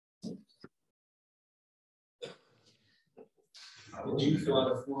Do you fill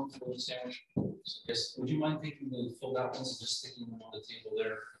out a form for the sandwich? Yes. Would you mind taking the filled out ones and just sticking them on the table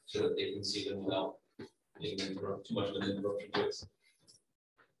there so that they can see them without being interrupted, too much of an interruption, please?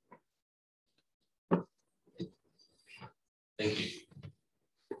 Thank you.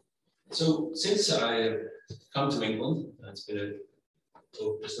 So since I have come to England, it's been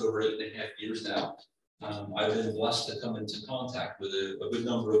just over 8.5 years now. I've been blessed to come into contact with a good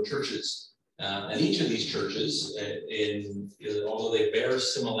number of churches. And each of these churches, although they bear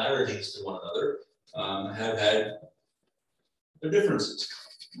similarities to one another, have had their differences.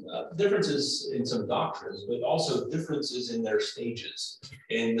 Differences in some doctrines, but also differences in their stages,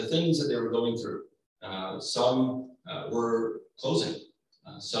 in the things that they were going through. Some were closing.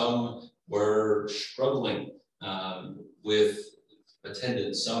 Some were struggling with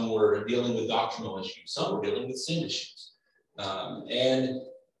attendance. Some were dealing with doctrinal issues. Some were dealing with sin issues. And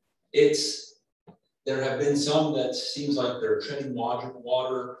there have been some that seems like they're treading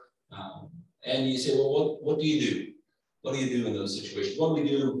water. And you say, well, what do you do? What do you do in those situations? What do we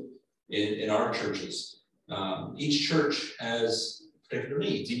do in our churches? Each church has particular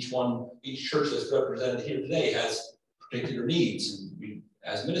needs. Each church that's represented here today has particular needs. And we,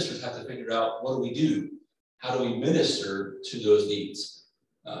 as ministers, have to figure out, what do we do? How do we minister to those needs?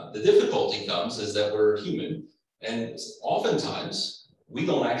 The difficulty comes is that we're human, and oftentimes we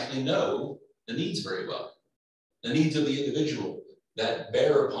don't actually know the needs very well. The needs of the individual that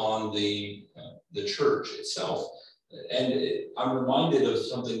bear upon the church itself. And I'm reminded of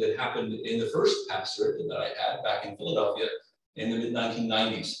something that happened in the first pastorate that I had back in Philadelphia in the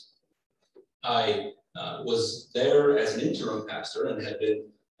mid-1990s. I was there as an interim pastor and had been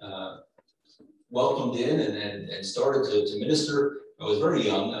welcomed in and started to minister. I was very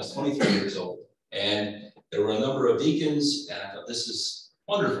young. I was 23 years old. And there were a number of deacons, and I thought, this is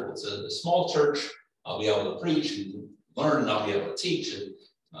wonderful. It's a small church. I'll be able to preach and learn, and I'll be able to teach, and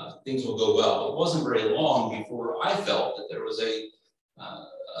things will go well. It wasn't very long before I felt that there was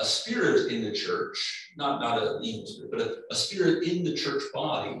a spirit in the church, not an evil spirit, but a spirit in the church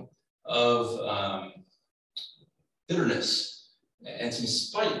body of bitterness and some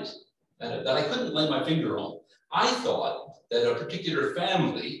spite that I couldn't lay my finger on. I thought that a particular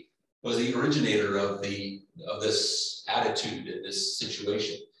family was the originator of this attitude and this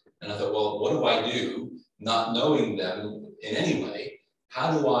situation. And I thought, well, what do I do, not knowing them in any way?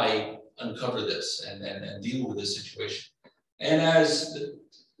 How do I uncover this and deal with this situation? And as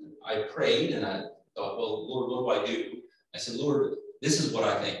I prayed and I thought, well, Lord, what do I do? I said, Lord, this is what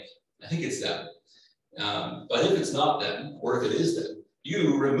I think. I think it's them. But if it's not them, or if it is them,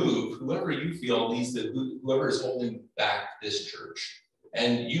 you remove whoever you feel needs to, whoever is holding back this church,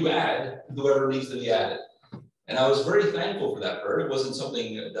 and you add whoever needs to be added. And I was very thankful for that prayer. It wasn't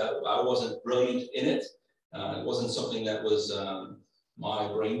something that I wasn't brilliant in it. It wasn't something that was my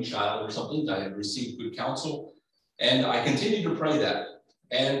brainchild or something. I had received good counsel, and I continued to pray that.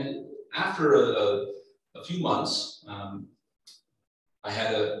 And after a few months, I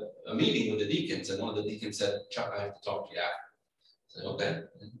had a meeting with the deacons, and one of the deacons said, Chuck, I have to talk to you after. I said, okay,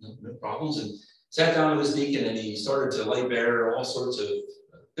 no problems. And sat down with this deacon, and he started to lay bare all sorts of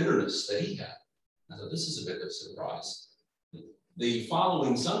bitterness that he had. I thought, this is a bit of a surprise. The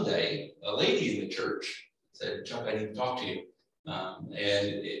following Sunday, a lady in the church said, Chuck, I need to talk to you. And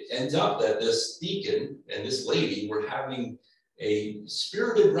it ends up that this deacon and this lady were having a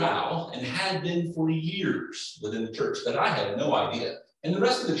spirited row, and had been for years within the church, that I had no idea. And the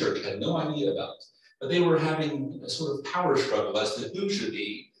rest of the church had no idea about. But they were having a sort of power struggle as to who should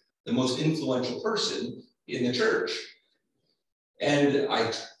be the most influential person in the church. And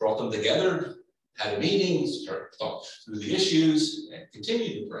I brought them together, had a meeting, started to talk through the issues, and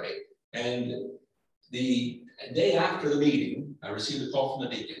continued to pray. And the day after the meeting, I received a call from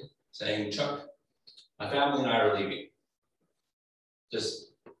the deacon saying, Chuck, my family and I are leaving.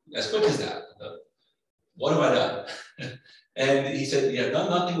 Just as quick as that. What have I done? And he said, you have done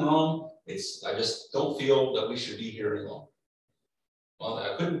nothing wrong. I just don't feel that we should be here any longer. Well,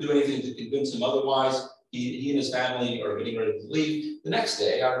 I couldn't do anything to convince him otherwise. He and his family are getting ready to leave. The next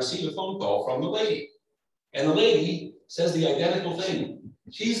day, I received a phone call from the lady. And the lady says the identical thing.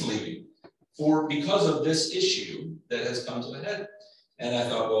 She's leaving because of this issue that has come to a head. And I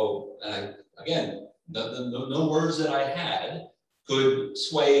thought, well, again, no words that I had could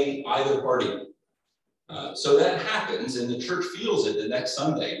sway either party. So that happens, and the church feels it the next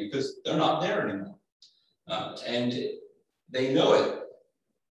Sunday because they're not there anymore. And they know it.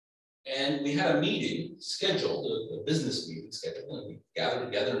 And we had a meeting scheduled, a business meeting scheduled, and we gathered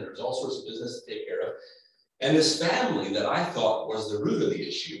together, and there's all sorts of business to take care of. And this family that I thought was the root of the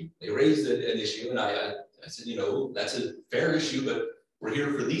issue, they raised an issue, and I said, you know, that's a fair issue, but we're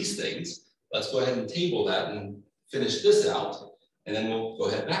here for these things. Let's go ahead and table that and finish this out, and then we'll go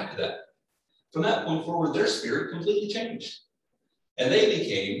ahead back to that. From that point forward, their spirit completely changed. And they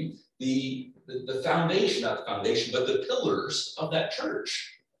became the foundation, not the foundation, but the pillars of that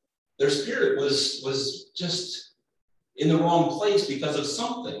church. Their spirit was just in the wrong place because of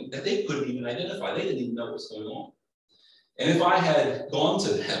something that they couldn't even identify. They didn't even know what was going on. And if I had gone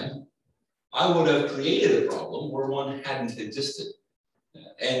to them, I would have created a problem where one hadn't existed.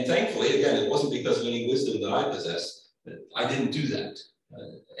 And thankfully, again, it wasn't because of any wisdom that I possessed. I didn't do that.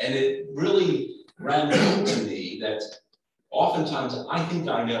 And it really ran home to me that oftentimes I think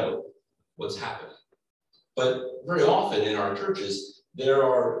I know what's happening. But very often in our churches, there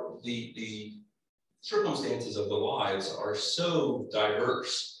are the circumstances of the lives are so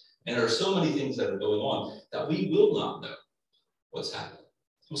diverse, and there are so many things that are going on that we will not know what's happening.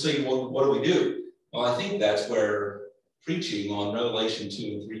 We'll say, well, what do we do? Well, I think that's where preaching on Revelation 2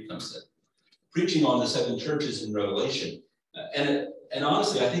 and 3 comes in. Preaching on the 7 churches in Revelation. And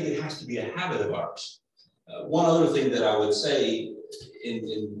honestly, I think it has to be a habit of ours. One other thing that I would say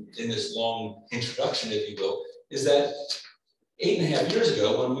in this long introduction, if you will, is that 8.5 years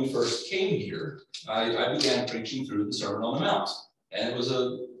ago, when we first came here, I began preaching through the Sermon on the Mount. And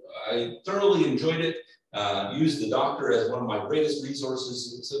I thoroughly enjoyed it, used the doctor as one of my greatest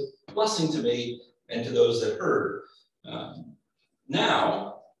resources. It's a blessing to me and to those that heard.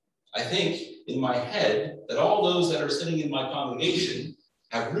 Now, I think in my head that all those that are sitting in my congregation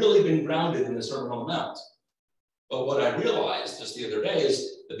have really been grounded in the Sermon on the Mount. But what I realized just the other day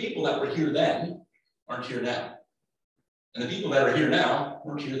is the people that were here then aren't here now. And the people that are here now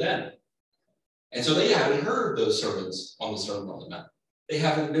weren't here then. And so they haven't heard those sermons on the Sermon on the Mount. They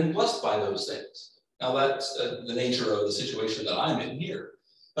haven't been blessed by those things. Now that's the nature of the situation that I'm in here.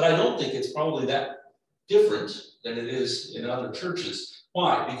 But I don't think it's probably that different than it is in other churches.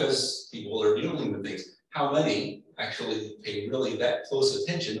 Why? Because people are dealing with things. How many actually pay really that close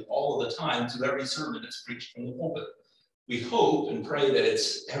attention all of the time to every sermon that's preached from the pulpit? We hope and pray that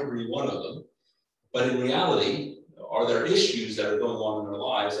it's every one of them. But in reality, are there issues that are going on in their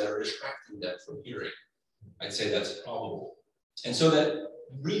lives that are distracting them from hearing? I'd say that's probable. And so that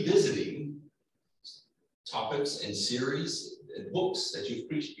revisiting topics and series and books that you've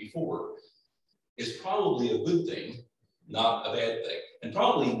preached before is probably a good thing, not a bad thing, and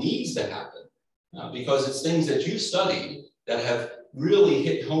probably needs to happen because it's things that you've studied that have really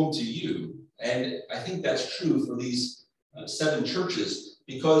hit home to you. And I think that's true for these 7 churches,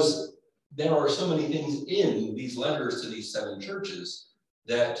 because there are so many things in these letters to these 7 churches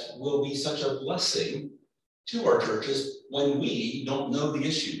that will be such a blessing to our churches when we don't know the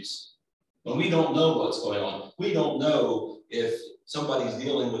issues, when we don't know what's going on. We don't know if somebody's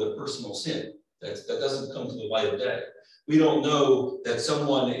dealing with a personal sin that doesn't come to the light of day. We don't know that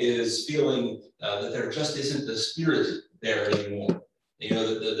someone is feeling that there just isn't the Spirit there anymore. You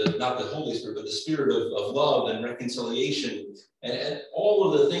know, not the Holy Spirit, but the Spirit of love and reconciliation, and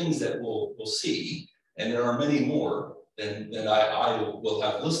all of the things that we'll see, and there are many more than I will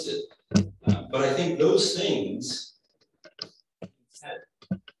have listed. But I think those things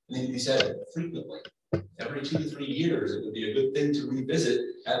need to be said frequently. Every 2 to 3 years, it would be a good thing to revisit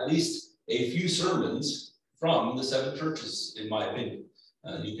at least a few sermons from the 7 churches, in my opinion.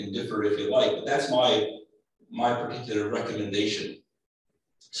 You can differ if you like, but that's my particular recommendation.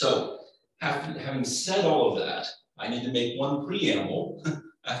 So, having said all of that, I need to make one preamble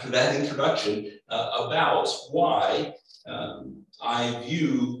after that introduction about why I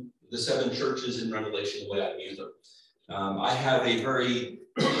view the 7 churches in Revelation the way I view them. I have a very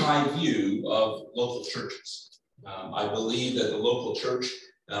high view of local churches. I believe that the local church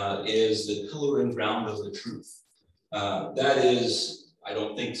is the pillar and ground of the truth. That is, I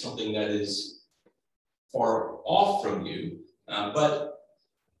don't think, something that is far off from you, but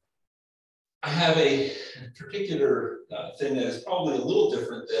I have a particular thing that is probably a little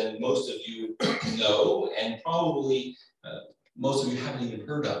different than most of you know, and probably most of you haven't even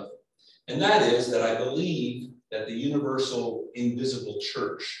heard of. And that is that I believe that the universal invisible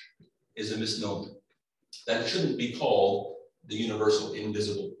church is a misnomer, that it shouldn't be called the universal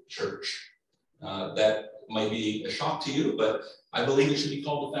invisible church. That might be a shock to you, but I believe it should be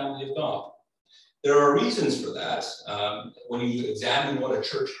called the family of God. There are reasons for that. When you examine what a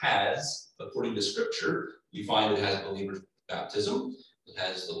church has, according to Scripture, you find it has believer baptism, it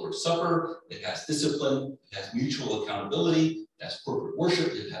has the Lord's Supper, it has discipline, it has mutual accountability, it has corporate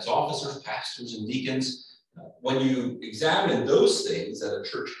worship, it has officers, pastors, and deacons. When you examine those things that a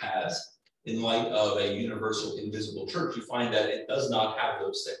church has, in light of a universal, invisible church, you find that it does not have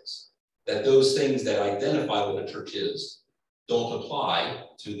those things. That those things that identify what a church is don't apply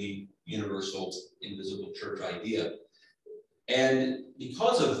to the universal, invisible church idea. And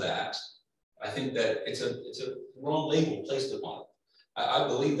because of that, I think that it's a wrong label placed upon it. I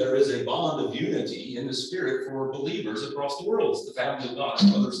believe there is a bond of unity in the Spirit for believers across the world. It's the family of God,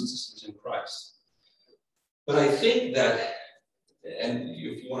 brothers and sisters in Christ. But I think that, and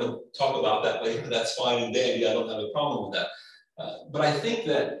if you want to talk about that later, that's fine and dandy. I don't have a problem with that. But I think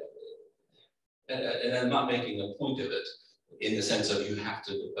that, and I'm not making a point of it in the sense of you have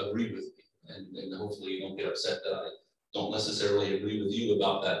to agree with me. And hopefully you don't get upset that I don't necessarily agree with you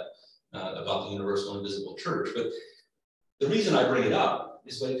about that, about the universal invisible church. But the reason I bring it up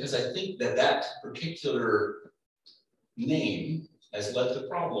is because I think that that particular name has led to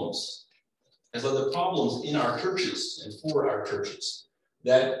problems. Has led to problems in our churches and for our churches.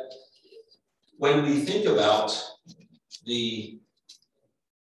 That when we think about the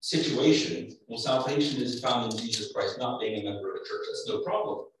situation, well, salvation is found in Jesus Christ, not being a member of a church. That's no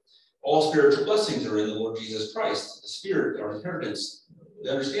problem. All spiritual blessings are in the Lord Jesus Christ. The Spirit, our inheritance. We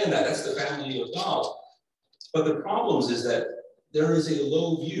understand that. That's the family of God. But the problem is that there is a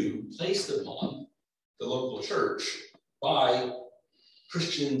low view placed upon the local church by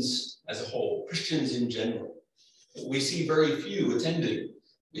Christians as a whole, Christians in general. We see very few attending.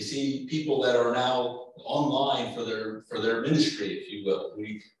 We see people that are now online for their ministry, if you will.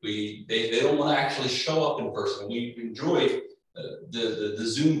 They don't want to actually show up in person. We enjoy the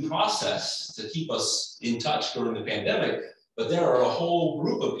Zoom process to keep us in touch during the pandemic, but there are a whole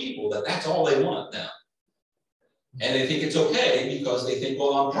group of people that's all they want now. And they think it's okay because they think,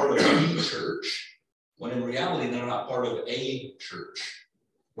 well, I'm part of a church, when in reality, they're not part of a church,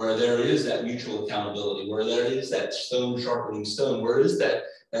 where there is that mutual accountability, where there is that stone sharpening stone, where is that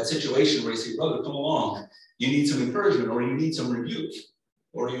situation where you say, brother, come along, you need some encouragement, or you need some rebuke,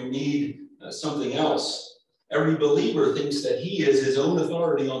 or you need something else. Every believer thinks that he is his own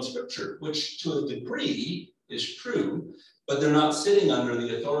authority on Scripture, which to a degree is true, but they're not sitting under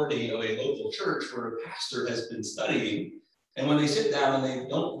the authority of a local church where a pastor has been studying. And when they sit down and they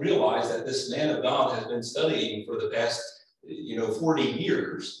don't realize that this man of God has been studying for the past 40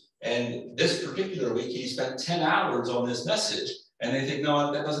 years, and this particular week he spent 10 hours on this message, and they think,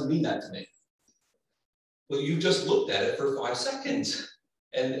 no, that doesn't mean that to me. Well, you just looked at it for 5 seconds.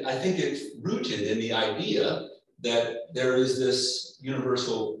 And I think it's rooted in the idea that there is this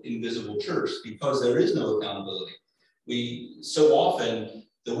universal invisible church because there is no accountability. So often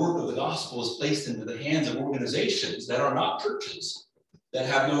the work of the gospel is placed into the hands of organizations that are not churches, that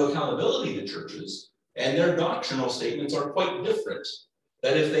have no accountability to churches, and their doctrinal statements are quite different.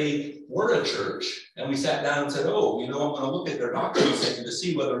 That if they were a church and we sat down and said, oh, I'm going to look at their doctrinal statement to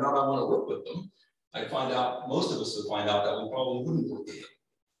see whether or not I want to work with them, most of us would find out that we probably wouldn't work with them.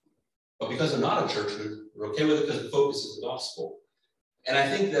 But because they're not a church, we're okay with it because the focus is the gospel. And I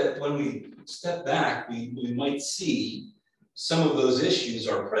think that when we step back, we might see some of those issues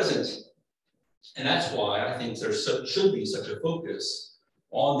are present. And that's why I think there should be such a focus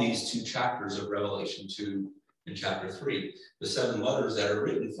on these 2 chapters of Revelation 2 and chapter 3, the 7 letters that are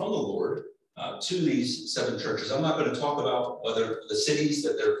written from the Lord to these 7 churches. I'm not going to talk about whether the cities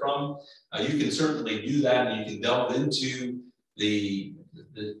that they're from. You can certainly do that, and you can delve into the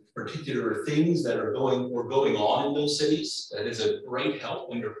particular things that are going on in those cities. That is a great help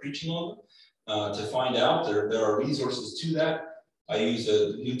when you're preaching on them to find out. There are resources to that. I use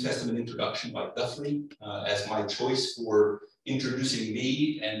a New Testament introduction by Guthrie as my choice for introducing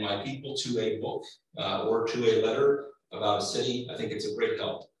me and my people to a book or to a letter about a city. I think it's a great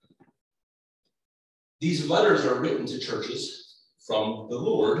help. These letters are written to churches from the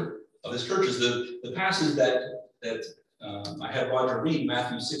Lord of his churches. The passage that I had Roger read,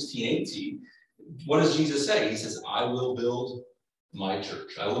 Matthew 16:18, what does Jesus say? He says, I will build my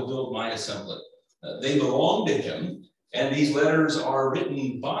church. I will build my assembly. They belong to him, and these letters are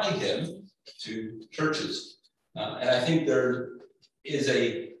written by him to churches. And I think there is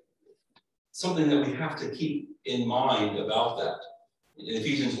something that we have to keep in mind about that. In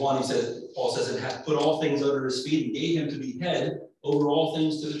Ephesians 1, Paul says, and hath put all things under his feet and gave him to be head over all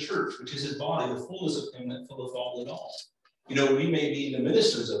things to the church, which is his body, the fullness of him that filleth all in all. We may be the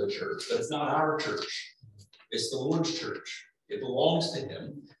ministers of a church, but it's not our church. It's the Lord's church. It belongs to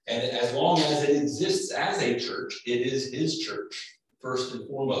him. And as long as it exists as a church, it is his church, first and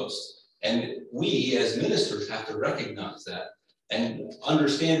foremost. And we, as ministers, have to recognize that and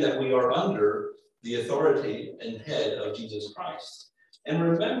understand that we are under the authority and head of Jesus Christ. And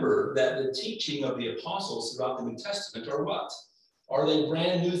remember that the teaching of the apostles throughout the New Testament are what? Are they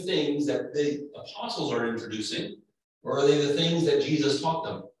brand new things that the apostles are introducing, or are they the things that Jesus taught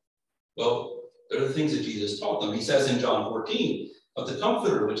them? Well, they're the things that Jesus taught them. He says in John 14, "But the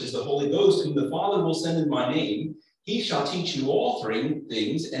Comforter, which is the Holy Ghost, whom the Father will send in my name, he shall teach you all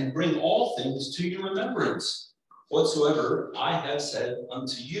things and bring all things to your remembrance, whatsoever I have said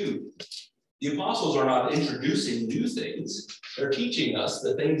unto you." The apostles are not introducing new things. They're teaching us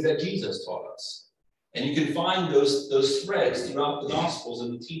the things that Jesus taught us. And you can find those threads throughout the Gospels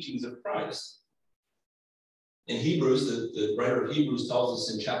and the teachings of Christ. In Hebrews, the writer of Hebrews tells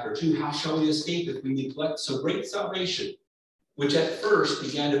us in chapter 2, "How shall we escape if we neglect so great salvation, which at first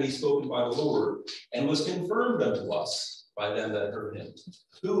began to be spoken by the Lord, and was confirmed unto us by them that heard him,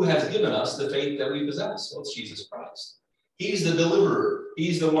 who has given us the faith that we possess?" Well, it's Jesus Christ. He's the deliverer.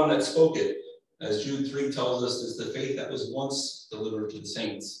 He's the one that spoke it. As Jude 3 tells us, it's the faith that was once delivered to the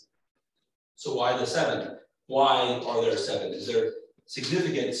saints. So why the 7? Why are there 7? Is there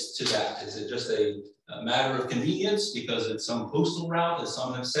significance to that? Is it just a matter of convenience because it's some postal route, as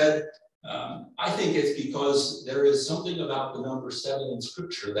some have said? I think it's because there is something about the number 7 in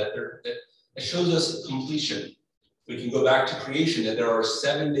Scripture that shows us completion. We can go back to creation, that there are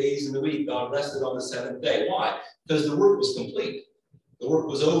 7 days in the week. God rested on the 7th day. Why? Because the work was complete. The work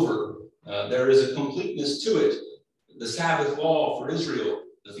was over. There is a completeness to it. The Sabbath law for Israel,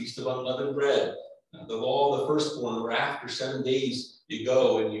 the Feast of Unleavened Bread, the law of the firstborn, where after 7 days you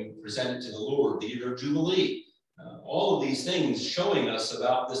go and you present it to the Lord, the year of Jubilee. All of these things showing us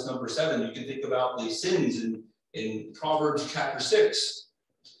about this number 7. You can think about the sins in Proverbs chapter 6,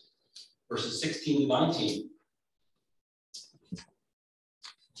 verses 16 to 19.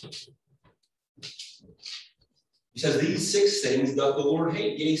 He says, "These 6 things doth the Lord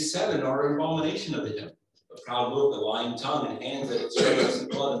hate, yea, 7 are an abomination unto him: a proud look, a lying tongue, and hands that shed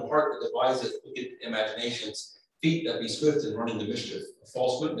blood, and heart that deviseth wicked imaginations, feet that be swift in running to mischief, a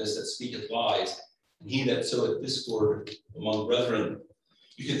false witness that speaketh lies, and he that soweth discord among brethren."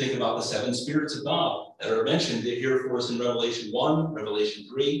 You can think about the 7 spirits of God that are mentioned here for us in Revelation 1, Revelation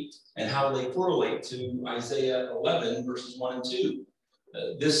 3, and how they correlate to Isaiah 11, verses 1 and 2.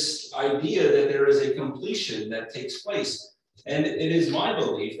 This idea that there is a completion that takes place. And it is my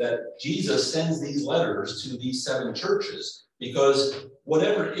belief that Jesus sends these letters to these 7 churches because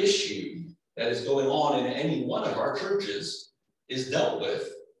whatever issue that is going on in any one of our churches is dealt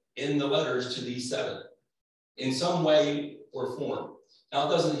with in the letters to these 7 in some way or form. Now,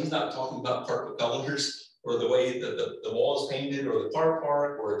 he's not talking about carpet colors or the way that the wall is painted or the car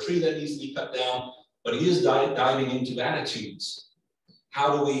park or a tree that needs to be cut down, but he is diving into attitudes.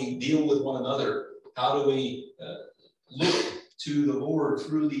 How do we deal with one another? How do we look to the Lord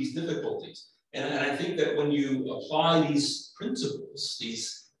through these difficulties? And I think that when you apply these principles,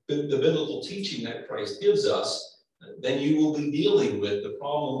 the biblical teaching that Christ gives us, then you will be dealing with the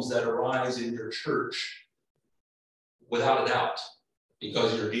problems that arise in your church without a doubt,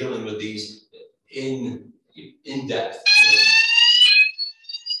 because you're dealing with these in depth.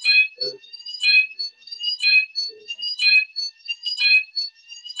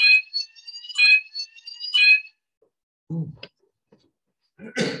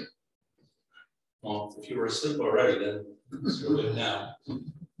 Well, if you were asleep already, then it's really good now.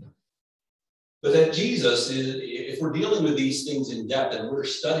 But that Jesus is, if we're dealing with these things in depth and we're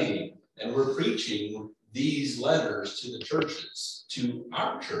studying and we're preaching these letters to the churches, to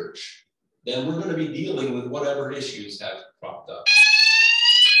our church, then we're going to be dealing with whatever issues have cropped up.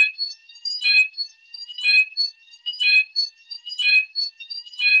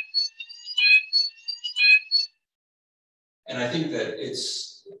 And I think that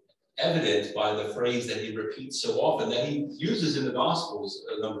it's evident by the phrase that he repeats so often, that he uses in the Gospels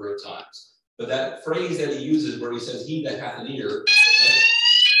a number of times. But that phrase that he uses where he says, "He that hath an ear,"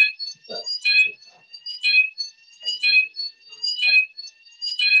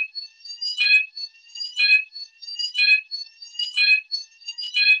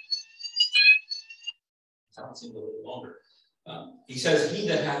 sounds a little longer. He says, "He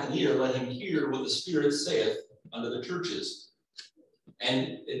that hath an ear, let him hear what the Spirit saith unto the churches."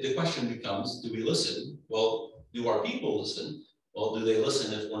 And the question becomes, do we listen? Well, do our people listen? Well, do they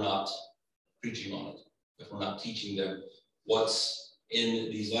listen if we're not preaching on it, if we're not teaching them what's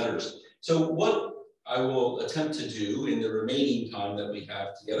in these letters? So what I will attempt to do in the remaining time that we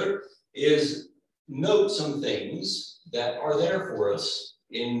have together is note some things that are there for us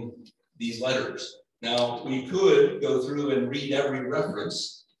in these letters. Now, we could go through and read every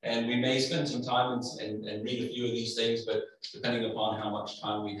reference, and we may spend some time and read a few of these things, but depending upon how much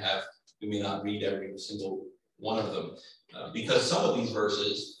time we have, we may not read every single one of them, because some of these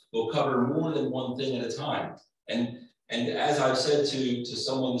verses will cover more than one thing at a time. And And as I've said to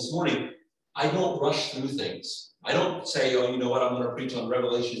someone this morning, I don't rush through things. I don't say, oh, you know what, I'm going to preach on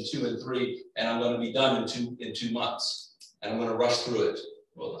Revelation 2 and 3, and I'm going to be done in two months, and I'm going to rush through it.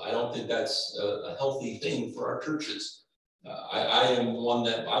 Well, I don't think that's a healthy thing for our churches. I am one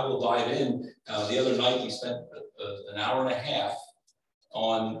that I will dive in. The other night, we spent an hour and a half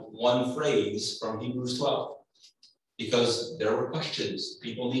on one phrase from Hebrews 12, because there were questions.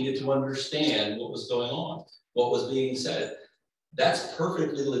 People needed to understand what was going on, what was being said. That's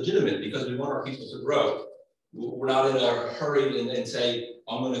perfectly legitimate because we want our people to grow. We're not in a hurry and say,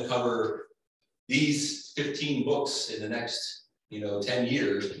 I'm going to cover these 15 books in the next 10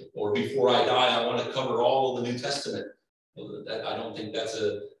 years, or before I die, I want to cover all of the New Testament. I don't think that's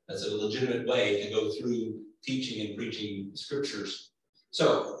a legitimate way to go through teaching and preaching scriptures.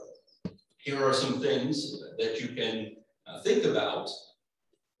 So here are some things that you can think about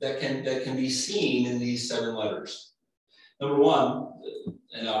that can be seen in these 7 letters. Number 1,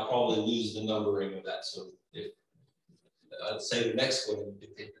 and I'll probably lose the numbering of that, so if I'd say the next one, you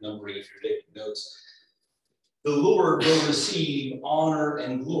can take the numbering if you're taking notes. The Lord will receive honor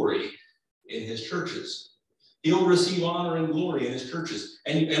and glory in his churches. He'll receive honor and glory in his churches.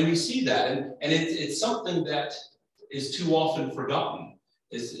 And we see that. And it's something that is too often forgotten.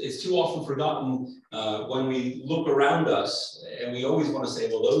 It's too often forgotten when we look around us, and we always want to say,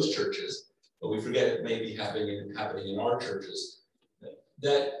 well, those churches, but we forget it may be happening in our churches,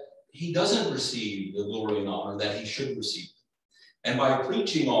 that he doesn't receive the glory and honor that he should receive. And by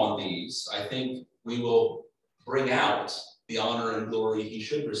preaching on these, I think we will bring out the honor and glory he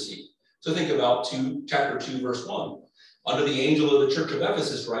should receive. So think about chapter 2, verse 1. Under the angel of the church of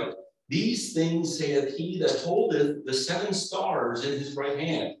Ephesus, right? These things saith he that holdeth the 7 stars in his right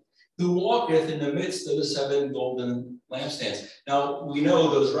hand, who walketh in the midst of the 7 golden lampstands. Now, we know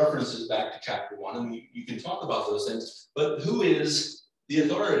those references back to chapter 1, and you can talk about those things, but who is the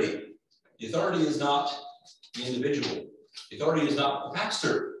authority? The authority is not the individual. The authority is not the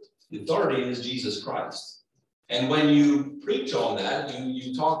pastor. The authority is Jesus Christ. And when you preach on that,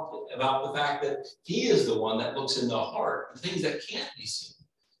 you talk about the fact that he is the one that looks in the heart, the things that can't be seen.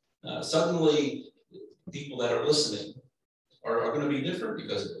 Suddenly, people that are listening are going to be different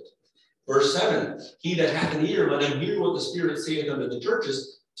because of it. Verse 7, he that hath an ear, let him hear what the Spirit saith unto the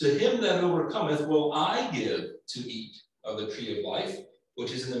churches. To him that overcometh will I give to eat of the tree of life,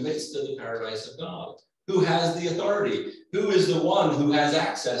 which is in the midst of the paradise of God. Who has the authority? Who is the one who has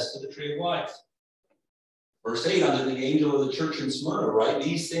access to the tree of life? Verse 8, unto the angel of the church in Smyrna, right?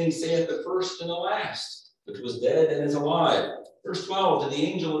 These things saith the first and the last, which was dead and is alive. Verse 12, to the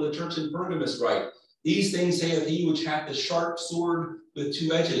angel of the church in Pergamos, right? These things saith he which hath the sharp sword with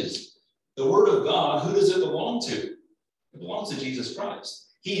 2 edges. The word of God, who does it belong to? It belongs to Jesus Christ.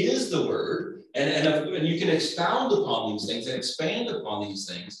 He is the word, and you can expound upon these things and expand upon these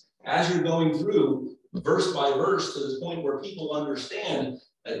things as you're going through verse by verse to the point where people understand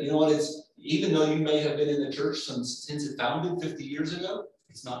that, you know what, it's, even though you may have been in the church since it founded 50 years ago,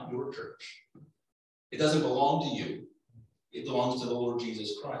 it's not your church. It doesn't belong to you. It belongs to the Lord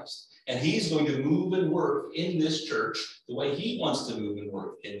Jesus Christ. And he's going to move and work in this church the way he wants to move and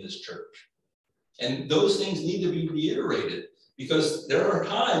work in this church. And those things need to be reiterated, because there are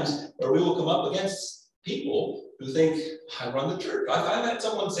times where we will come up against people who think, I run the church. I've had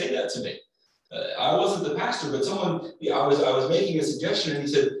someone say that to me. I wasn't the pastor, but someone, I was making a suggestion, and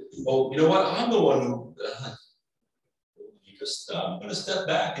he said, well, you know what? I'm the one who, I'm going to step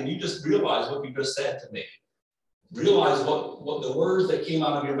back, and you just realize what you just said to me. Realize what the words that came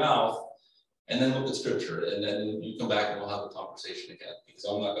out of your mouth, and then look at scripture, and then you come back and we'll have a conversation again, because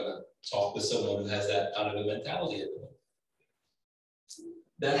I'm not going to talk with someone who has that kind of a mentality at the moment.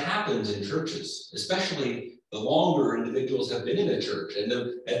 That happens in churches, especially the longer individuals have been in a church, and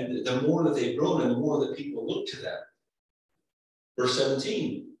the more that they've grown, and the more that people look to them. Verse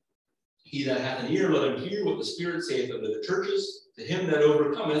 17, he that hath an ear, let him hear what the Spirit saith unto the churches. To him that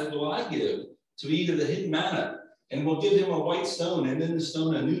overcometh will I give to eat of the hidden manna, and will give him a white stone, and in the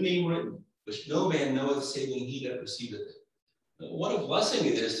stone a new name written, which no man knoweth, saving he that receiveth it. What a blessing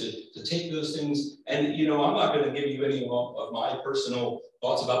it is to take those things. And, I'm not going to give you any of my personal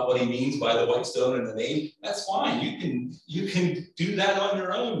thoughts about what he means by the white stone and the name. That's fine. You can do that on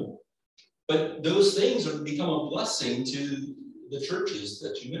your own. But those things become a blessing to the churches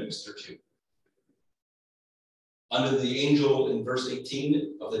that you minister to. Under the angel in verse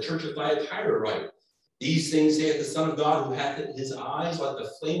 18 of the church of Thyatira, right? These things saith the Son of God, who hath his eyes like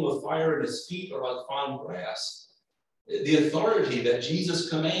the flame of fire, and his feet are like fine brass. The authority that Jesus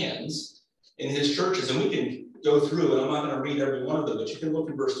commands in his churches, and we can go through, and I'm not going to read every one of them, but you can look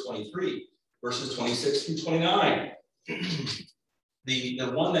in verse 23, verses 26 through 29.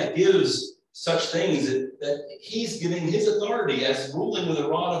 the one that gives such things, that he's giving his authority as ruling with a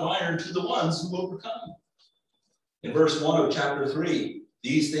rod of iron to the ones who overcome. In verse 1 of chapter 3,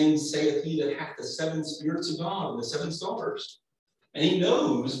 these things saith he that hath the 7 spirits of God and the 7 stars. And he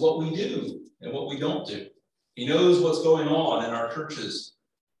knows what we do and what we don't do. He knows what's going on in our churches.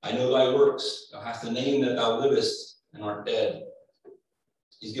 I know thy works. Thou hast a name that thou livest and art dead.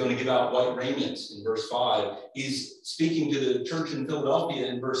 He's going to give out white raiment in verse 5. He's speaking to the church in Philadelphia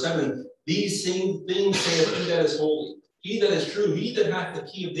in verse 7. These same things saith he that is holy, he that is true, he that hath the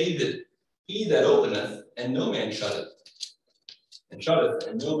key of David, he that openeth, and no man shutteth, and shutteth,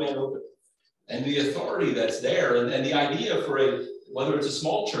 and no man openeth. And the authority that's there, and the idea for whether it's a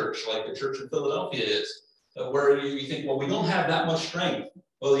small church like the church in Philadelphia is, where you think, well, we don't have that much strength.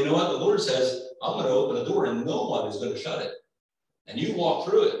 Well, you know what? The Lord says, I'm going to open a door and no one is going to shut it. And you walk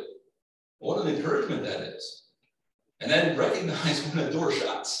through it. What an encouragement that is. And then recognize when a door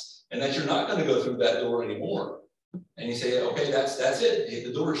shuts and that you're not going to go through that door anymore. And you say, okay, that's it.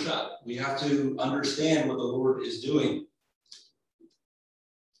 The door is shut. We have to understand what the Lord is doing.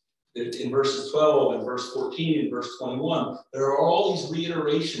 In verses 12 and verse 14 and verse 21, there are all these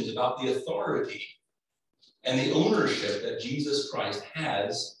reiterations about the authority and the ownership that Jesus Christ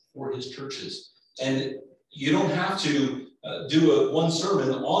has for his churches. And you don't have to do one sermon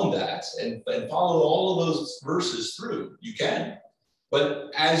on that and follow all of those verses through. You can.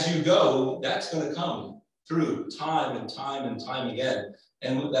 But as you go, that's going to come through time and time and time again.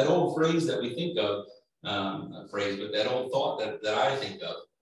 And that old phrase that we think of, not phrase, but that old thought that I think of,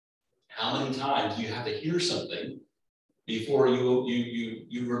 how many times do you have to hear something before you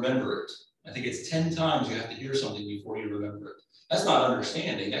remember it? I think it's 10 times you have to hear something before you remember it. That's not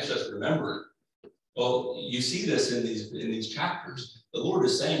understanding, that's just remembering. Well, you see this in these chapters. The Lord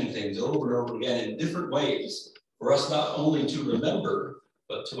is saying things over and over again in different ways for us not only to remember,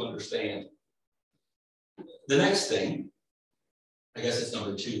 but to understand. The next thing, I guess it's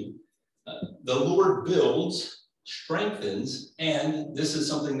number 2, the Lord builds, strengthens, and this is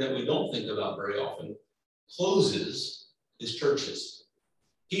something that we don't think about very often, closes his churches.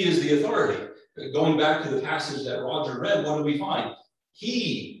 He is the authority. Going back to the passage that Roger read, what do we find?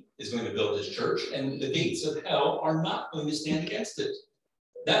 He is going to build his church, and the gates of hell are not going to stand against it.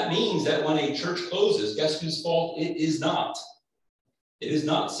 That means that when a church closes, guess whose fault it is not? It is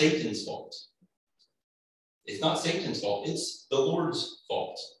not Satan's fault. It's not Satan's fault. It's the Lord's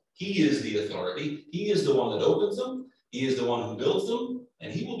fault. He is the authority. He is the one that opens them. He is the one who builds them,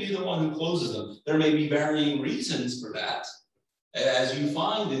 and he will be the one who closes them. There may be varying reasons for that. As you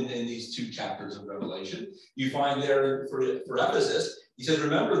find in these 2 chapters of Revelation, you find there for Ephesus, he says,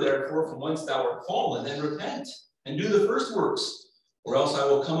 remember therefore from whence thou art fallen, and repent, and do the first works, or else I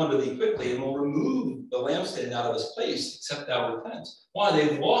will come unto thee quickly, and will remove the lampstand out of his place, except thou repent. Why?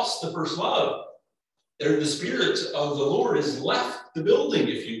 They've lost the first love. The Spirit of the Lord has left the building,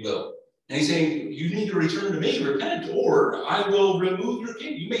 if you will. And he's saying, you need to return to me, repent, or I will remove your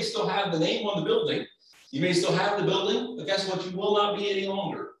king. You may still have the name on the building. You may still have the building, but guess what? You will not be any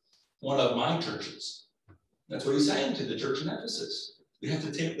longer one of my churches. That's what he's saying to the church in Ephesus. We have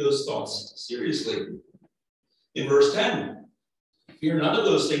to take those thoughts seriously. In verse 10, fear none of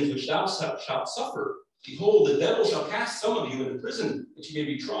those things which thou shalt suffer. Behold, the devil shall cast some of you into prison, that ye may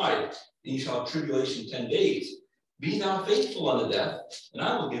be tried, and ye shall have tribulation 10 days. Be thou faithful unto death, and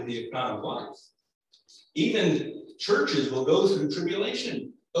I will give thee a crown of life. Even churches will go through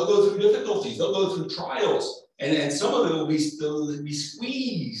tribulation. They'll go through difficulties. They'll go through trials. And some of it will be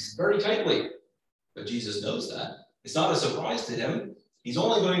squeezed very tightly. But Jesus knows that. It's not a surprise to him. He's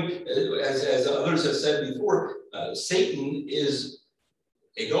only going, as others have said before, Satan is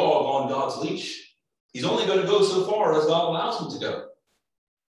a dog on God's leash. He's only going to go so far as God allows him to go.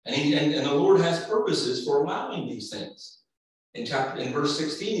 And the Lord has purposes for allowing these things. In verse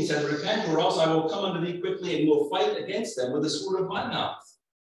 16, he says, repent, or else I will come unto thee quickly, and will fight against them with the sword of my mouth.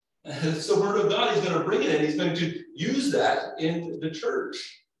 It's the word of God. He's going to bring it in. He's going to use that in the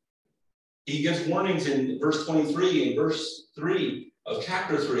church. He gives warnings in verse 23 and verse 3 of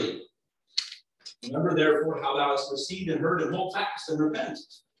chapter 3. Remember, therefore, how thou hast received and heard, and hold fast and repent.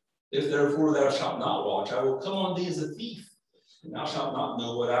 If therefore thou shalt not watch, I will come on thee as a thief, and thou shalt not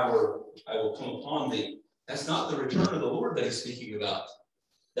know what hour I will come upon thee. That's not the return of the Lord that he's speaking about.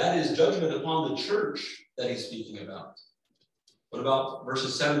 That is judgment upon the church that he's speaking about. What about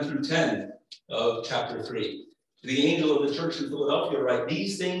verses 7 through 10 of chapter 3? To the angel of the church in Philadelphia write,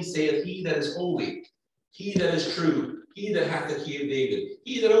 these things saith he that is holy, he that is true, he that hath the key of David,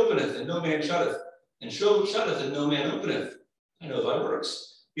 he that openeth and no man shutteth, and shutteth and no man openeth. I know thy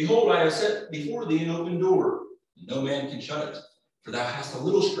works. Behold, I have set before thee an open door, No man can shut it. For thou hast a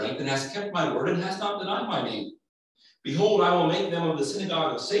little strength, and hast kept my word, and hast not denied my name. Behold, I will make them of the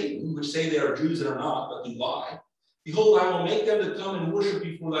synagogue of Satan, which say they are Jews and are not, but do lie. Behold, I will make them to come and worship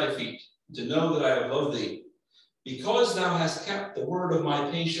before thy feet, to know that I have loved thee. Because thou hast kept the word of my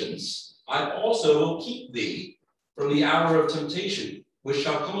patience, I also will keep thee from the hour of temptation, which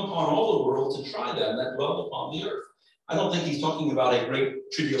shall come upon all the world to try them that dwell upon the earth. I don't think he's talking about a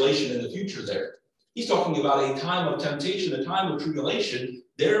great tribulation in the future there. He's talking about a time of temptation, a time of tribulation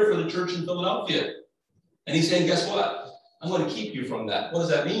there for the church in Philadelphia. And he's saying, guess what? I'm going to keep you from that. What does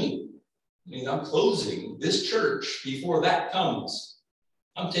that mean? I mean, I'm closing this church before that comes.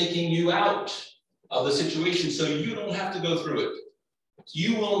 I'm taking you out of the situation so you don't have to go through it.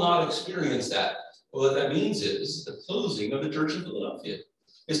 You will not experience that. Well, what that means is the closing of the church in Philadelphia.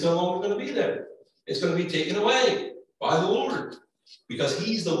 It's no longer going to be there. It's going to be taken away by the Lord because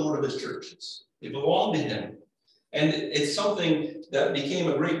he's the Lord of his churches. They belong to him. And it's something that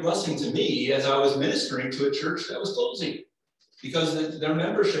became a great blessing to me as I was ministering to a church that was closing because their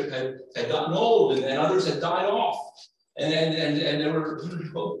membership had gotten old and others had died off. And there were,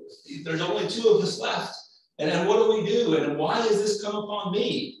 there's only 2 of us left. And what do we do? And why has this come upon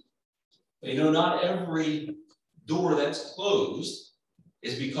me? You know, not every door that's closed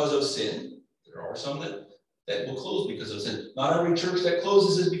is because of sin. There are some that will close because of sin. Not every church that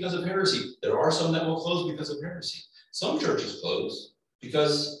closes is because of heresy. There are some that will close because of heresy. Some churches close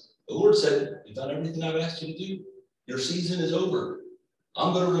because the Lord said, you've done everything I've asked you to do. Your season is over.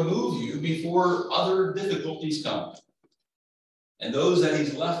 I'm going to remove you before other difficulties come. And those that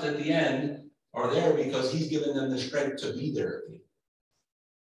he's left at the end are there because he's given them the strength to be there.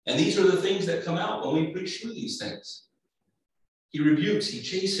 And these are the things that come out when we preach through these things. He rebukes, he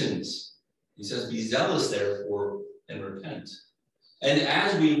chastens. He says, be zealous, therefore, and repent. And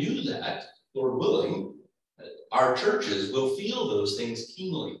as we do that, Lord willing, our churches will feel those things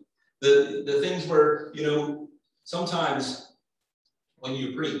keenly. The things where, you know, sometimes when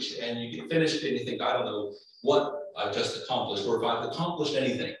you preach and you get finished and you think, I don't know what I've just accomplished or if I've accomplished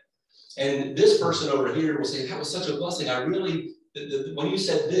anything. And this person over here will say, that was such a blessing. I really, when you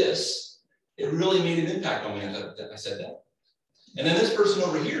said this, it really made an impact on me. I said that. And then this person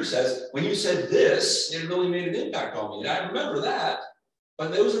over here says, when you said this, it really made an impact on me. And I remember that,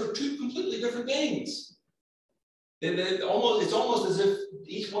 but those are 2 completely different things. It's almost as if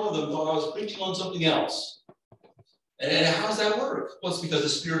each one of them thought I was preaching on something else. And how does that work? Well, it's because the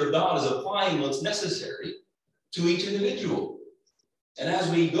Spirit of God is applying what's necessary to each individual. And as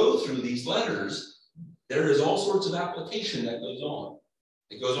we go through these letters, there is all sorts of application that goes on.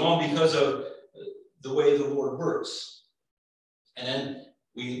 It goes on because of the way the Lord works. And then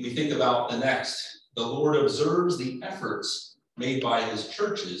we think about the next. The Lord observes the efforts made by his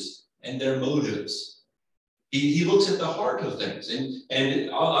churches and their motives. He looks at the heart of things.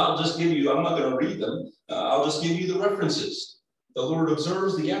 And I'll just give you, I'm not going to read them. I'll just give you the references. The Lord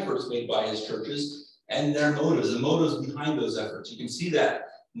observes the efforts made by his churches and their motives, the motives behind those efforts. You can see that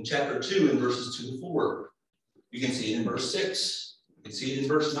in chapter 2 in verses 2 to 4. You can see it in verse 6. You can see it in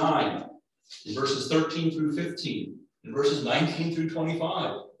verse 9, in verses 13 through 15, in verses 19 through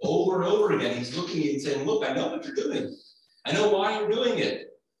 25. Over and over again, he's looking and saying, look, I know what you're doing. I know why you're doing it.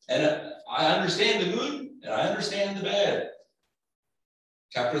 And I understand the good and I understand the bad.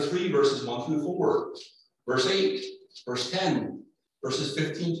 Chapter 3, verses 1 through 4, verse 8, verse 10, verses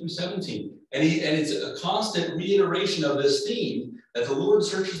 15 through 17. And it's a constant reiteration of this theme that the Lord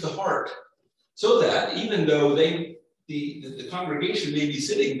searches the heart, so that even though the congregation may be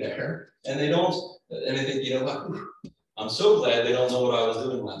sitting there and they think, you know what, I'm so glad they don't know what I was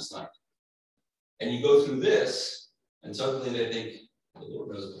doing last night. And you go through this, and suddenly they think, the Lord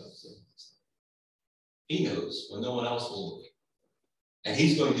knows what I was doing last night. He knows when no one else will look. And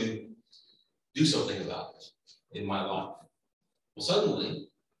he's going to do something about it in my life. Well, suddenly,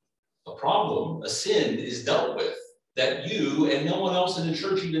 a problem, a sin is dealt with that you and no one else in the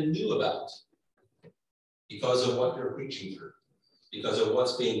church even knew about because of what you're preaching through, because of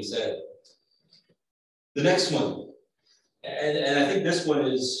what's being said. The next one, and I think this one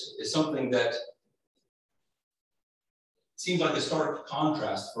is something that seems like a stark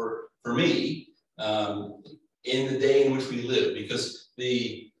contrast for me in the day in which we live, because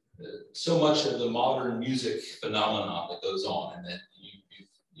so much of the modern music phenomenon that goes on, and that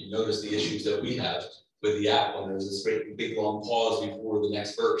you notice the issues that we have with the app when there's this great big long pause before the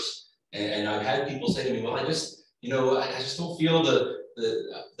next verse. And I've had people say to me, well, I just don't feel that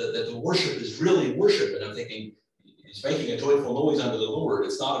the worship is really worship. And I'm thinking, it's making a joyful noise unto the Lord.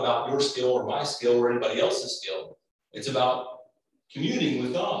 It's not about your skill or my skill or anybody else's skill. It's about communing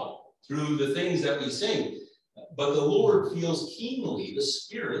with God through the things that we sing. but the Lord feels keenly the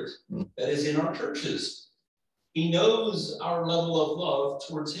spirit that is in our churches. He knows our level of love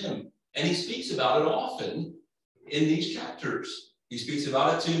towards him, and he speaks about it often in these chapters. He speaks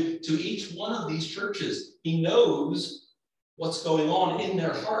about it to each one of these churches. He knows what's going on in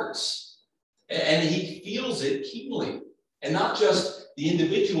their hearts, and he feels it keenly. And not just the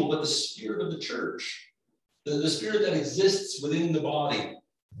individual, but the spirit of the church, the spirit that exists within the body.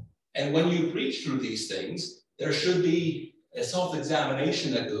 And when you preach through these things, there should be a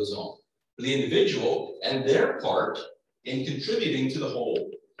self-examination that goes on for the individual and their part in contributing to the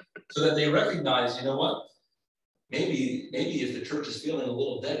whole, so that they recognize, you know what, maybe if the church is feeling a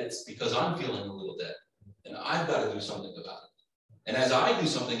little dead, it's because I'm feeling a little dead, and I've got to do something about it. And as I do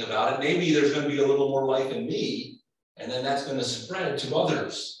something about it, maybe there's going to be a little more life in me, and then that's going to spread to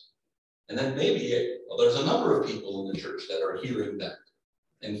others. And then maybe there's a number of people in the church that are hearing that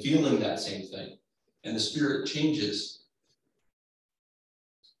and feeling that same thing, and the spirit changes.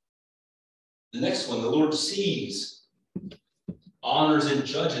 The next one, the Lord sees, honors, and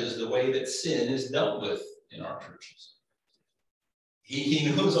judges the way that sin is dealt with in our churches. He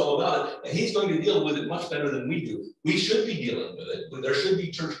knows all about it, and he's going to deal with it much better than we do. We should be dealing with it, but there should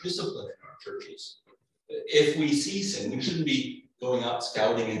be church discipline in our churches. If we see sin, we shouldn't be going out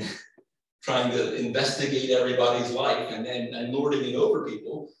scouting and trying to investigate everybody's life and lording it over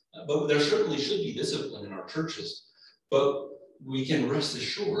people. But there certainly should be discipline in our churches. But we can rest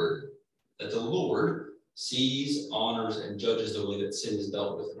assured that the Lord sees, honors, and judges the way that sin is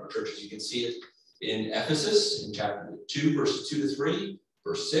dealt with in our churches. You can see it in Ephesus, in chapter 2, verses 2 to 3,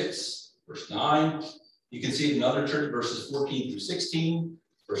 verse 6, verse 9. You can see it in other churches, verses 14 through 16,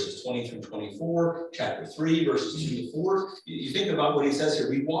 verses 20 through 24, chapter 3, verses 2 to 4. You think about what he says here.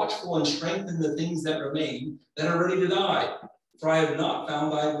 Be watchful and strengthen the things that remain that are ready to die. For I have not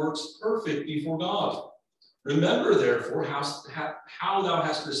found thy works perfect before God. Remember, therefore, how thou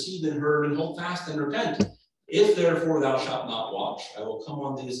hast received and heard, and hold fast and repent. If, therefore, thou shalt not watch, I will come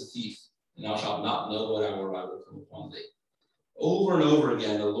on thee as a thief, and thou shalt not know what hour I will come upon thee. Over and over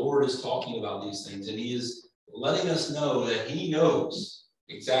again, the Lord is talking about these things, and he is letting us know that he knows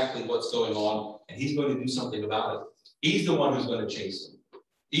exactly what's going on, and he's going to do something about it. He's the one who's going to chase them.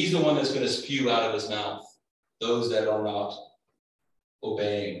 He's the one that's going to spew out of his mouth those that are not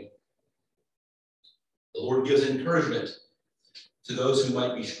obeying. The Lord gives encouragement to those who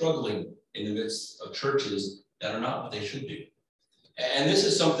might be struggling in the midst of churches that are not what they should be. And this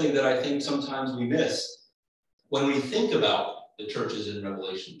is something that I think sometimes we miss when we think about the churches in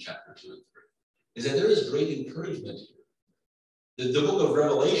Revelation chapter 2 and 3, is that there is great encouragement here. The book of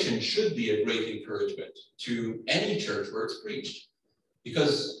Revelation should be a great encouragement to any church where it's preached,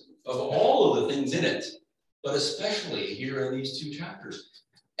 because of all of the things in it, but especially here in these two chapters.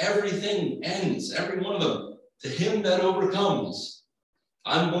 Everything ends, every one of them, to him that overcomes,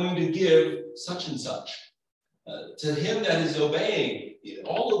 I'm going to give such and such. To him that is obeying,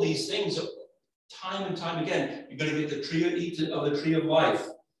 all of these things, time and time again, you're going to get the tree of, eat of the tree of life.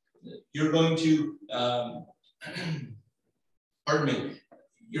 You're going to, pardon me,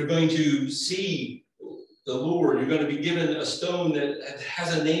 you're going to see the Lord. You're going to be given a stone that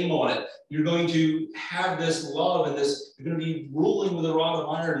has a name on it. You're going to have this love and this, you're going to be ruling with a rod of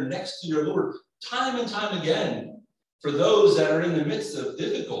iron next to your Lord. Time and time again, for those that are in the midst of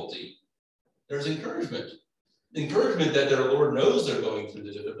difficulty, there's encouragement. Encouragement that their Lord knows they're going through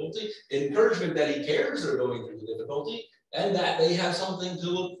the difficulty. Encouragement that he cares they're going through the difficulty, and that they have something to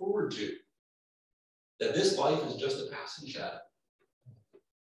look forward to. That this life is just a passing shadow.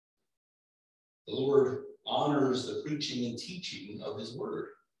 The Lord honors the preaching and teaching of his word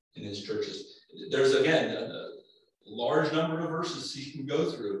in his churches. There's, again, a large number of verses you can go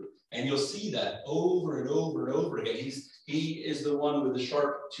through, and you'll see that over and over and over again. He is the one with the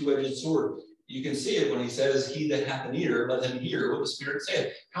sharp two-edged sword. You can see it when he says, he that hath an ear, let him hear what the Spirit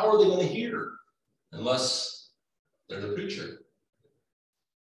saith. How are they going to hear unless they're the preacher?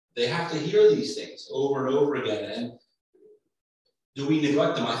 They have to hear these things over and over again. And do we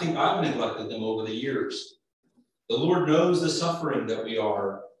neglect them? I think I've neglected them over the years. The Lord knows the suffering that we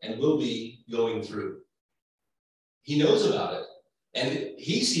are and will be going through. He knows about it. And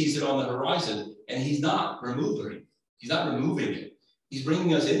he sees it on the horizon, and he's not removing it. He's not removing it. He's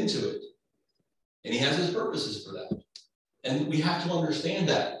bringing us into it. And he has his purposes for that. And we have to understand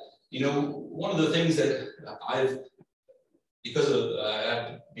that. You know, one of the things that because of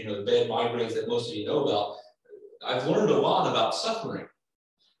the bad migraines that most of you know about, I've learned a lot about suffering.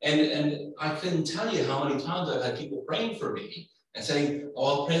 And I couldn't tell you how many times I've had people praying for me and saying, oh,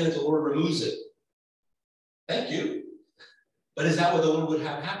 I'll pray that the Lord removes it. Thank you. But is that what the Lord would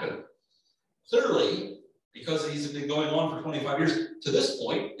have happen? Clearly, because he's been going on for 25 years. To this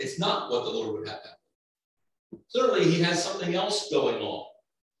point, it's not what the Lord would have happen. Clearly, he has something else going on.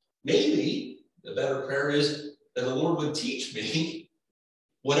 Maybe the better prayer is that the Lord would teach me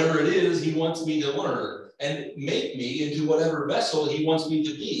whatever it is he wants me to learn and make me into whatever vessel he wants me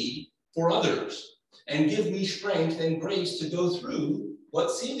to be for others, and give me strength and grace to go through what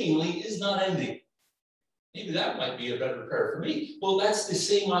seemingly is not ending. Maybe that might be a better prayer for me. Well, that's the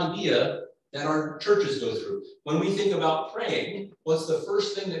same idea that our churches go through. When we think about praying, what's the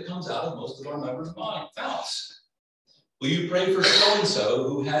first thing that comes out of most of our members' mouths? Will you pray for so-and-so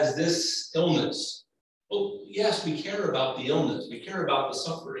who has this illness? Well, yes, we care about the illness. We care about the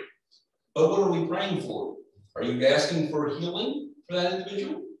suffering. But what are we praying for? Are you asking for healing for that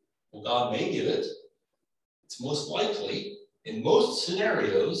individual? Well, God may give it. It's most likely, in most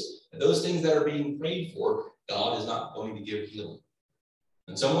scenarios, those things that are being prayed for, God is not going to give healing.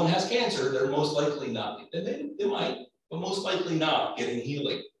 When someone has cancer, they're most likely not. They might, but most likely not getting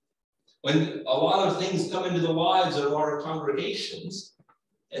healing. When a lot of things come into the lives of our congregations,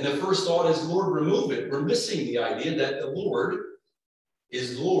 and the first thought is, Lord, remove it. We're missing the idea that the Lord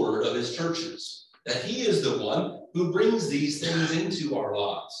is Lord of his churches, that he is the one who brings these things into our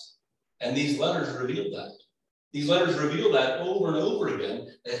lives. And these letters reveal that. These letters reveal that over and over again,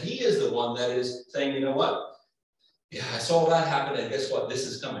 that he is the one that is saying, you know what? Yeah, I saw that happen, and guess what? This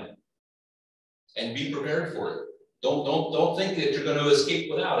is coming. And be prepared for it. Don't think that you're going to escape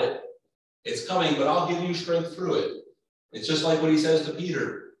without it. It's coming, but I'll give you strength through it. It's just like what he says to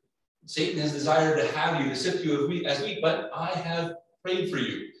Peter. Satan has desired to have you, to sift you as wheat, but I have prayed for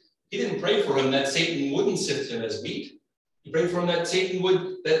you. He didn't pray for him that Satan wouldn't sift him as wheat. He prayed for him that Satan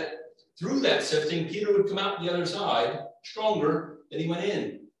would, that through that sifting, Peter would come out the other side stronger than he went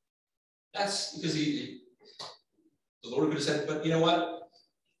in. That's because the Lord could have said, but you know what?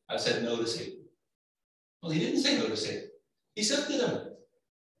 I've said no to Satan. Well, he didn't say no to Satan. He sifted him.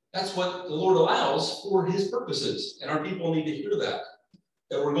 That's what the Lord allows for his purposes. And our people need to hear that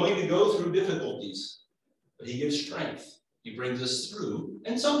we're going to go through difficulties, but he gives strength. He brings us through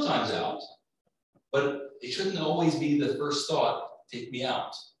and sometimes out. But it shouldn't always be the first thought, take me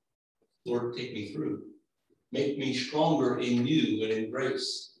out. Lord, take me through. Make me stronger in you and in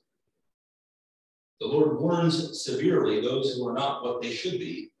grace. The Lord warns severely those who are not what they should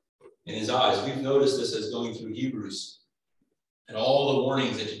be in his eyes. We've noticed this as going through Hebrews and all the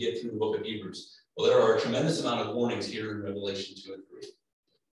warnings that you get through the book of Hebrews. Well, there are a tremendous amount of warnings here in Revelation 2 and 3.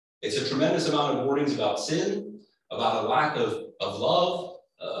 It's a tremendous amount of warnings about sin, about a lack of love,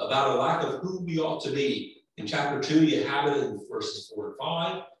 about a lack of who we ought to be. In chapter 2, you have it in verses 4 and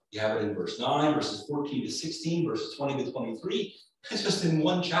 5. You have it in verse 9, verses 14 to 16, verses 20 to 23. It's just in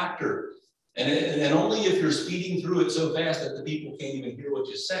one chapter. And only if you're speeding through it so fast that the people can't even hear what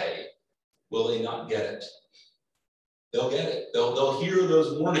you say, will they not get it. They'll get it. They'll hear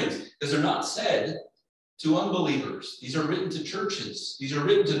those warnings because they're not said to unbelievers. These are written to churches. These are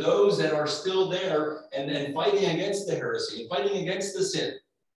written to those that are still there and fighting against the heresy and fighting against the sin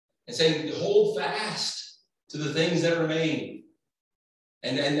and saying, hold fast to the things that remain.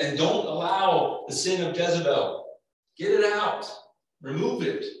 And don't allow the sin of Jezebel. Get it out. Remove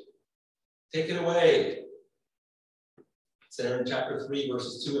it. Take it away. It's there in chapter 3,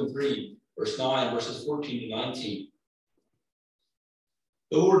 verses 2 and 3, verse 9, verses 14 to 19.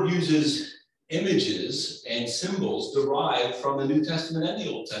 The Lord uses images and symbols derived from the New Testament and the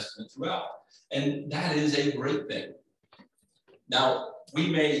Old Testament throughout. And that is a great thing. Now, we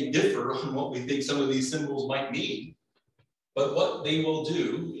may differ on what we think some of these symbols might mean, but what they will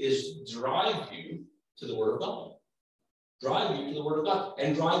do is drive you to the Word of God. Drive you to the Word of God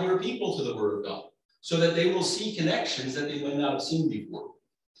and drive your people to the Word of God so that they will see connections that they might not have seen before,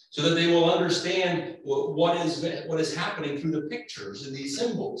 so that they will understand what is happening through the pictures and these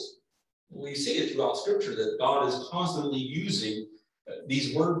symbols. We see it throughout Scripture that God is constantly using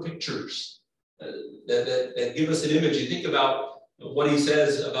these word pictures that give us an image. You think about what he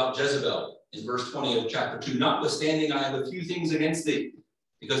says about Jezebel in verse 20 of chapter 2. Notwithstanding, I have a few things against thee,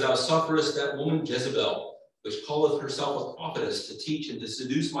 because thou sufferest that woman Jezebel, which calleth herself a prophetess, to teach and to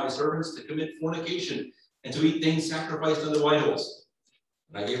seduce my servants to commit fornication and to eat things sacrificed unto idols.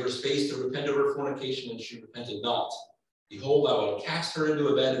 And I gave her space to repent of her fornication, and she repented not. Behold, I will cast her into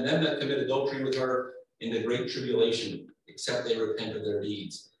a bed, and them that commit adultery with her in the great tribulation, except they repent of their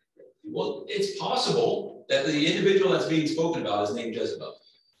deeds. Well, it's possible that the individual that's being spoken about is named Jezebel.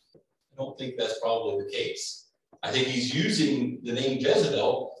 I don't think that's probably the case. I think he's using the name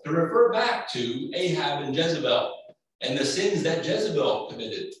Jezebel to refer back to Ahab and Jezebel and the sins that Jezebel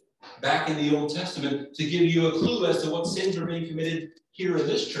committed back in the Old Testament, to give you a clue as to what sins are being committed here in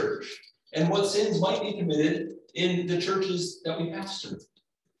this church. and what sins might be committed in the churches that we pastor.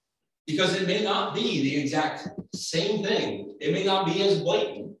 Because it may not be the exact same thing. It may not be as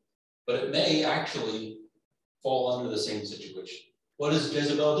blatant, but it may actually fall under the same situation. What does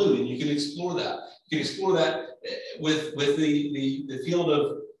Jezebel do? And you can explore that. You can explore that with the field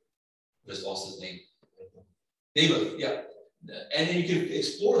of, I just lost his name. Naboth, yeah. And then you can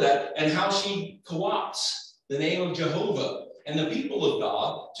explore that and how she co-opts the name of Jehovah and the people of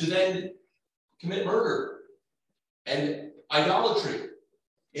God to then commit murder and idolatry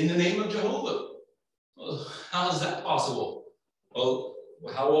in the name of Jehovah. Well, how is that possible? Well,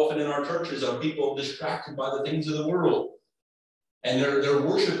 how often in our churches are people distracted by the things of the world? And they're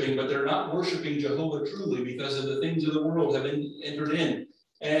worshiping, but they're not worshiping Jehovah truly because of the things of the world have entered in.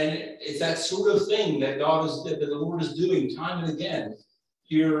 And it's that sort of thing that the Lord is doing time and again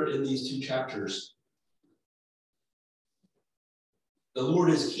here in these two chapters. The Lord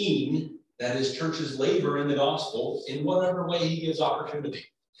is keen that his churches labor in the gospel in whatever way he gives opportunity.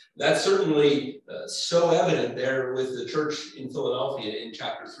 That's certainly so evident there with the church in Philadelphia in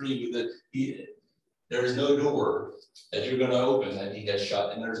chapter 3. There is no door that you're going to open that he has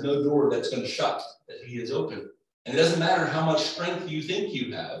shut, and there's no door that's going to shut that he has opened. And it doesn't matter how much strength you think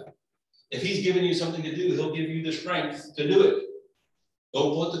you have. If he's given you something to do, he'll give you the strength to do it.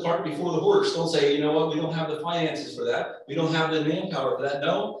 Don't put the cart before the horse. Don't say, you know what, we don't have the finances for that. We don't have the manpower for that.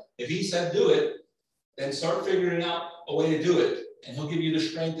 No, if he said do it, then start figuring out a way to do it. And he'll give you the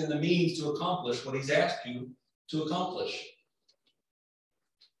strength and the means to accomplish what he's asked you to accomplish.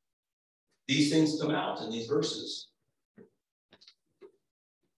 These things come out in these verses.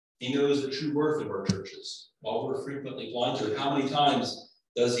 He knows the true worth of our churches, while we're frequently blind to it. How many times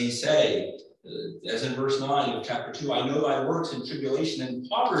does he say, as in verse 9 of chapter 2, I know thy works in tribulation and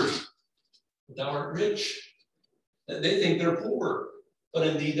poverty, but thou art rich. They think they're poor, but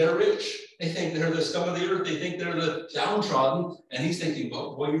indeed they're rich. They think they're the scum of the earth. They think they're the downtrodden. And he's thinking,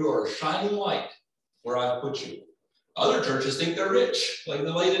 well, boy, you are a shining light where I put you. Other churches think they're rich. Like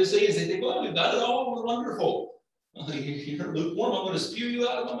the Laodiceans, they think, well, we've got it all. We're wonderful. You're lukewarm. I'm going to spew you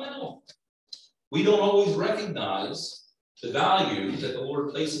out of my mouth. We don't always recognize the value that the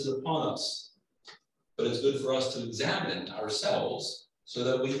Lord places upon us. But it's good for us to examine ourselves so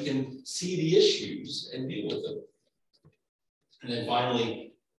that we can see the issues and deal with them. And then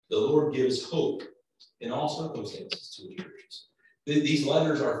finally, the Lord gives hope in all circumstances to the churches. These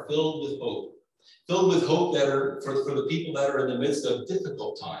letters are filled with hope that are for the people that are in the midst of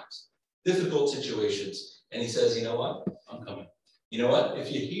difficult times, difficult situations. And he says, you know what? I'm coming. You know what? If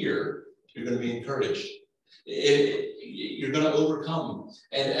you hear, you're going to be encouraged. You're going to overcome.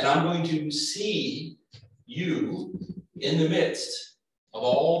 And I'm going to see you in the midst of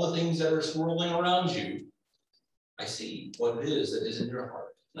all the things that are swirling around you. I see what it is that is in your heart.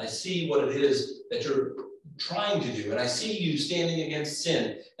 And I see what it is that you're trying to do. And I see you standing against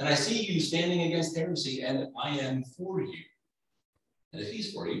sin. And I see you standing against heresy. And I am for you. And if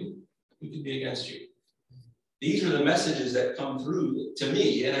he's for you, who can be against you? These are the messages that come through to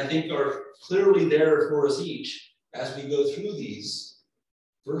me, and I think are clearly there for us each as we go through these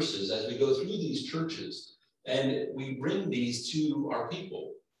verses, as we go through these churches, and we bring these to our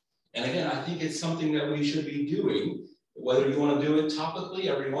people. And again, I think it's something that we should be doing, whether you want to do it topically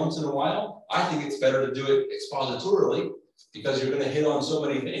every once in a while. I think it's better to do it expositorily, because you're going to hit on so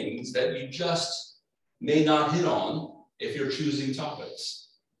many things that you just may not hit on if you're choosing topics.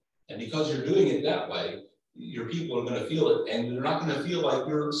 And because you're doing it that way, your people are going to feel it, and they're not going to feel like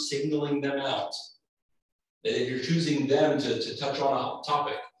you're signaling them out. That you're choosing them to touch on a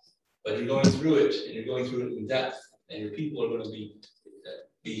topic, but you're going through it, and you're going through it in depth, and your people are going to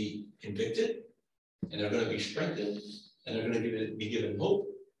be convicted, and they're going to be strengthened, and they're going to be given hope,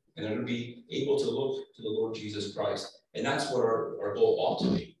 and they're going to be able to look to the Lord Jesus Christ. And that's what our goal ought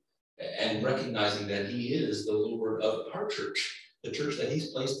to be, and recognizing that he is the Lord of our church, the church that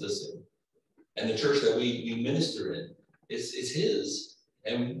he's placed us in. And the church that we minister in is his.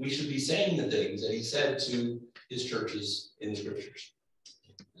 And we should be saying the things that he said to his churches in the scriptures.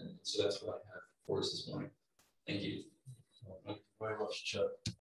 And so that's what I have for us this morning. Thank you. Thank you very much, Chuck.